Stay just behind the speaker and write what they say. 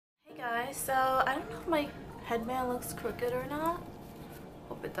guys, so I don't know if my headband looks crooked or not.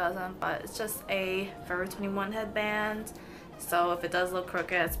 Hope it doesn't, but it's just a Forever 21 headband. So if it does look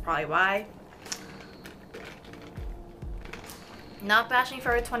crooked, it's probably why. Not bashing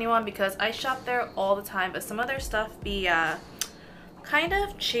Forever 21 because I shop there all the time, but some of their stuff be kind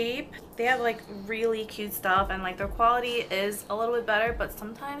of cheap. They have like really cute stuff and like their quality is a little bit better, but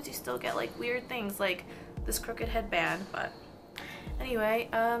sometimes you still get like weird things like this crooked headband. But anyway,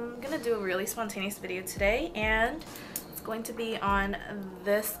 I'm gonna do a really spontaneous video today, and it's going to be on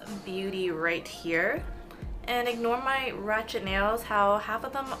this beauty right here. And ignore my ratchet nails, how half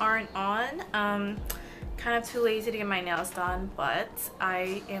of them aren't on. Kind of too lazy to get my nails done, but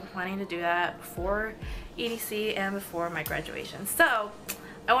I am planning to do that before EDC and before my graduation. So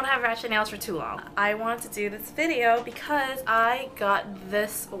I won't have ratchet nails for too long. I wanted to do this video because I got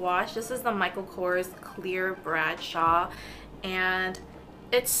this watch. This is the Michael Kors Clear Bradshaw, and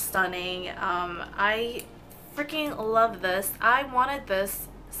it's stunning. I freaking love this. I wanted this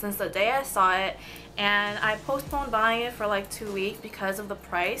since the day I saw it, and I postponed buying it for like 2 weeks because of the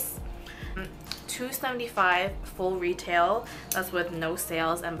price. $275 full retail. That's with no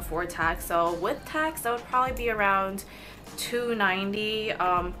sales and before tax. So with tax, that would probably be around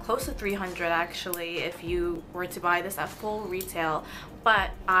 $290, close to $300 actually if you were to buy this at full retail.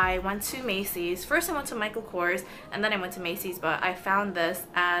 But I went to Macy's. First I went to Michael Kors and then I went to Macy's, but I found this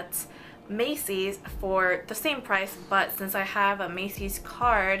at Macy's for the same price, but since I have a Macy's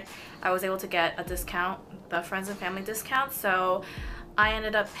card, I was able to get a discount, the friends and family discount. So I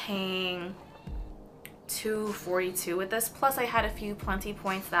ended up paying $242 with this, plus I had a few plenty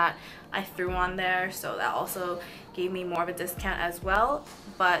points that I threw on there, so that also gave me more of a discount as well.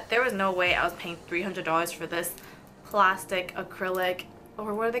 But there was no way I was paying $300 for this plastic acrylic,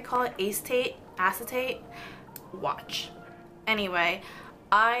 or what do they call it, acetate watch. Anyway,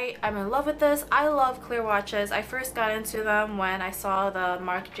 I'm in love with this. I love clear watches. I first got into them when I saw the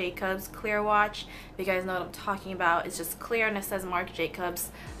Marc Jacobs clear watch. If you guys know what I'm talking about, it's just clear and it says Marc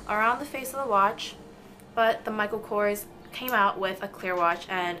Jacobs around the face of the watch. But the Michael Kors came out with a clear watch,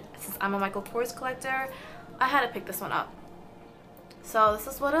 and since I'm a Michael Kors collector, I had to pick this one up. So this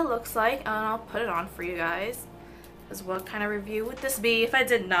is what it looks like, and I'll put it on for you guys. Because what kind of review would this be if I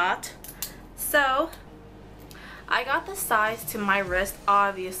did not? So I got the size to my wrist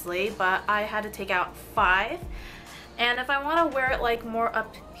obviously, but I had to take out 5, and if I want to wear it like more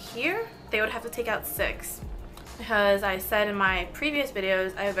up here, they would have to take out 6. Because I said in my previous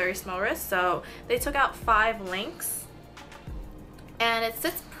videos I have very small wrists, so they took out 5 links, and it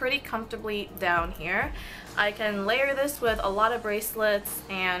sits pretty comfortably down here. I can layer this with a lot of bracelets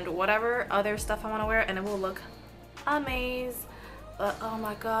and whatever other stuff I want to wear, and it will look amazing. But oh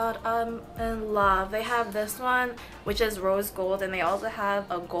my god, I'm in love. They have this one which is rose gold, and they also have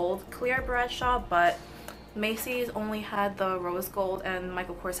a gold clear Bradshaw, but Macy's only had the rose gold and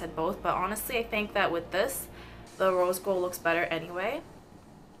Michael Kors had both. But honestly, I think that with this, the rose gold looks better anyway.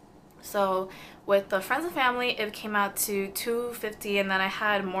 So with the friends and family, it came out to $250, and then I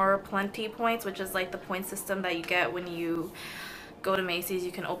had more plenty points, which is like the point system that you get when you go to Macy's.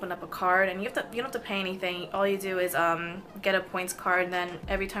 You can open up a card and you don't have to pay anything. All you do is get a points card, and then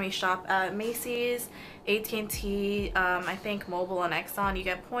every time you shop at Macy's, AT&T, I think Mobile and Exxon, you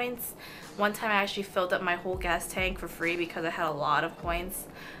get points. One time I actually filled up my whole gas tank for free because I had a lot of points.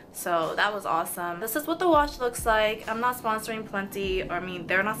 So that was awesome. This is what the watch looks like. I'm not sponsoring Plenty, or I mean,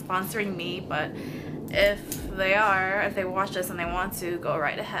 they're not sponsoring me, but if they are, if they watch this and they want to, go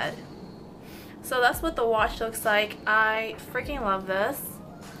right ahead. So that's what the watch looks like. I freaking love this.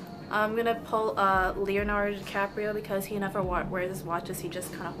 I'm gonna pull Leonardo DiCaprio because he never wears his watches. He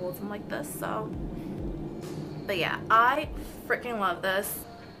just kind of holds them like this. So, but yeah, I freaking love this.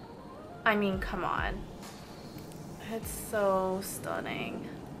 I mean, come on. It's so stunning.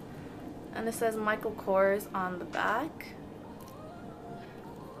 And it says Michael Kors on the back.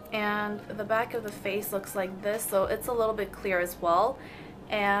 And the back of the face looks like this, so it's a little bit clear as well.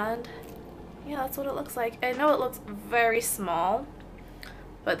 And yeah, that's what it looks like. I know it looks very small,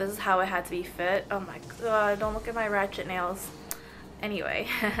 but this is how it had to be fit. Oh my god, don't look at my ratchet nails. Anyway,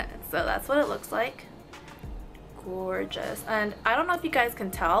 so that's what it looks like. Gorgeous. And I don't know if you guys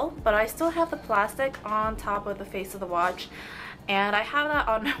can tell, but I still have the plastic on top of the face of the watch, and I have that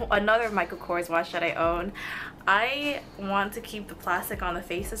on another Michael Kors watch that I own. I want to keep the plastic on the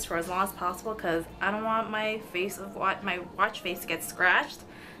faces for as long as possible because I don't want my watch face to get scratched.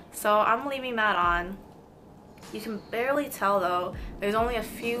 So I'm leaving that on. You can barely tell though. There's only a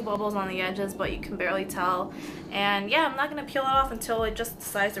few bubbles on the edges, but you can barely tell. And yeah, I'm not gonna peel it off until it just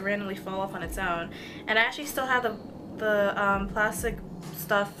decides to randomly fall off on its own. And I actually still have the plastic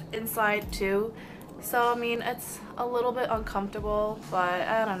stuff inside too. So I mean, it's a little bit uncomfortable, but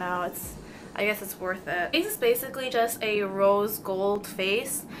I don't know, I guess it's worth it. This is basically just a rose gold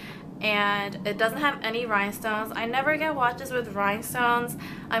face, and it doesn't have any rhinestones. I never get watches with rhinestones.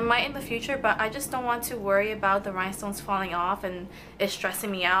 I might in the future, but I just don't want to worry about the rhinestones falling off and it's stressing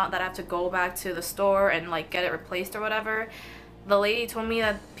me out that I have to go back to the store and like get it replaced or whatever. The lady told me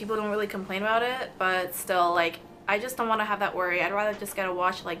that people don't really complain about it, but still, like, I just don't want to have that worry. I'd rather just get a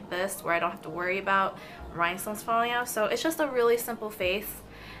watch like this where I don't have to worry about rhinestones falling off. So it's just a really simple face,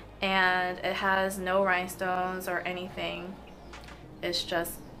 and it has no rhinestones or anything. It's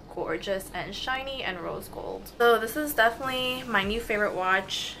just gorgeous and shiny and rose gold. So this is definitely my new favorite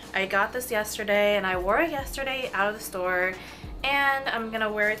watch. I got this yesterday and I wore it yesterday out of the store, and I'm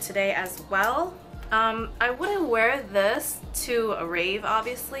gonna wear it today as well. I wouldn't wear this to a rave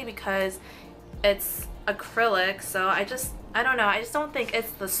obviously because it's acrylic, so I don't know, I just don't think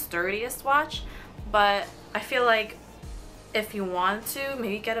it's the sturdiest watch, but I feel like if you want to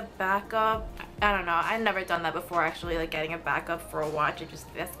maybe get a backup. I don't know, I've never done that before actually, like getting a backup for a watch.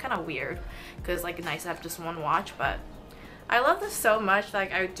 That's kind of weird because like it's nice to have just one watch, but I love this so much,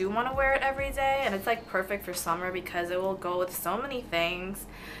 like I do want to wear it every day, and it's like perfect for summer because it will go with so many things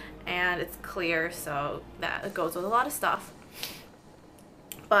and it's clear, so that it goes with a lot of stuff.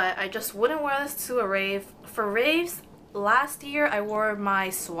 But I just wouldn't wear this to a rave. For raves, last year I wore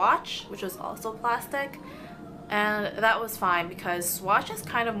my Swatch, which was also plastic, and that was fine because Swatch is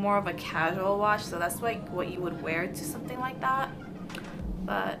kind of more of a casual watch, so that's like what you would wear to something like that.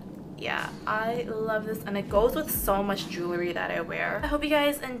 But yeah, I love this, and it goes with so much jewelry that I wear. I hope you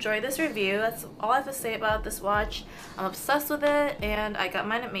guys enjoyed this review. That's all I have to say about this watch. I'm obsessed with it, and I got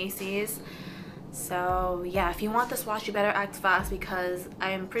mine at Macy's. So yeah, if you want this watch, you better act fast because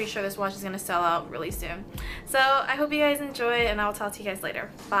I'm pretty sure this watch is going to sell out really soon. So I hope you guys enjoy, and I'll talk to you guys later.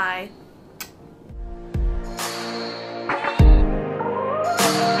 Bye!